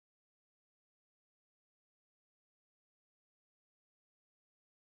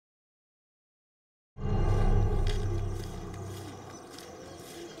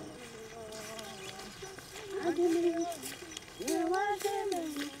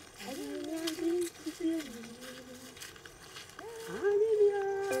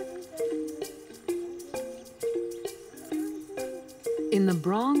In the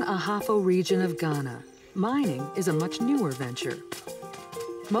Brong-Ahafo region of Ghana, mining is a much newer venture.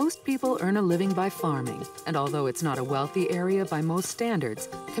 Most people earn a living by farming, and although it's not a wealthy area by most standards,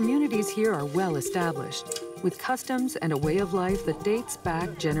 communities here are well established, with customs and a way of life that dates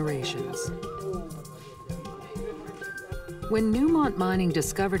back generations. When Newmont Mining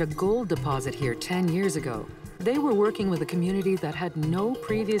discovered a gold deposit here 10 years ago, they were working with a community that had no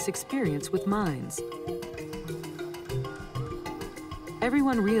previous experience with mines.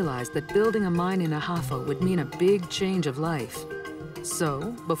 Everyone realized that building a mine in Ahafo would mean a big change of life.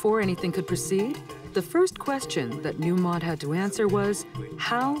 So, before anything could proceed, the first question that Newmont had to answer was,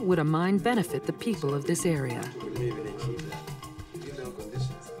 how would a mine benefit the people of this area?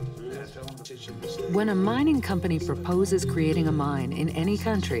 When a mining company proposes creating a mine in any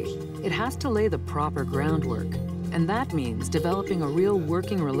country, it has to lay the proper groundwork, and that means developing a real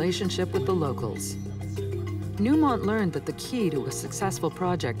working relationship with the locals. Newmont learned that the key to a successful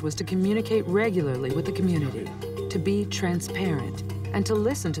project was to communicate regularly with the community, to be transparent, and to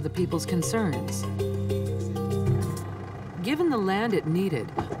listen to the people's concerns. Given the land it needed,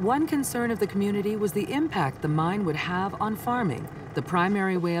 one concern of the community was the impact the mine would have on farming, the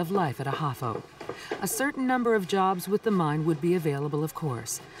primary way of life at Ahafo. A certain number of jobs with the mine would be available, of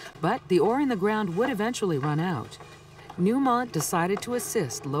course, but the ore in the ground would eventually run out. Newmont decided to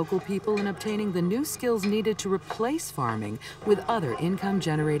assist local people in obtaining the new skills needed to replace farming with other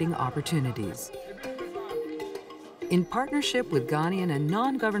income-generating opportunities. In partnership with Ghanaian and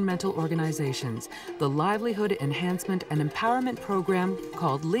non-governmental organizations, the Livelihood Enhancement and Empowerment Program,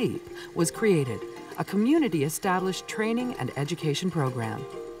 called LEAP, was created, a community-established training and education program.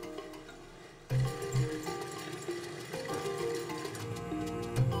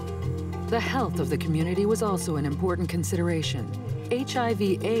 The health of the community was also an important consideration.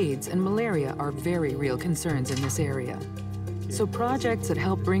 HIV/AIDS and malaria are very real concerns in this area. So projects that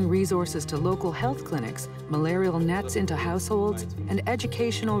help bring resources to local health clinics, malarial nets into households, and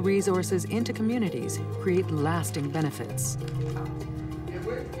educational resources into communities create lasting benefits.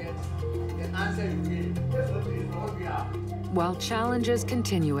 While challenges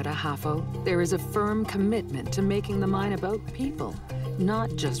continue at Ahafo, there is a firm commitment to making the mine about people,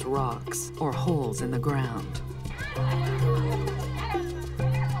 not just rocks or holes in the ground.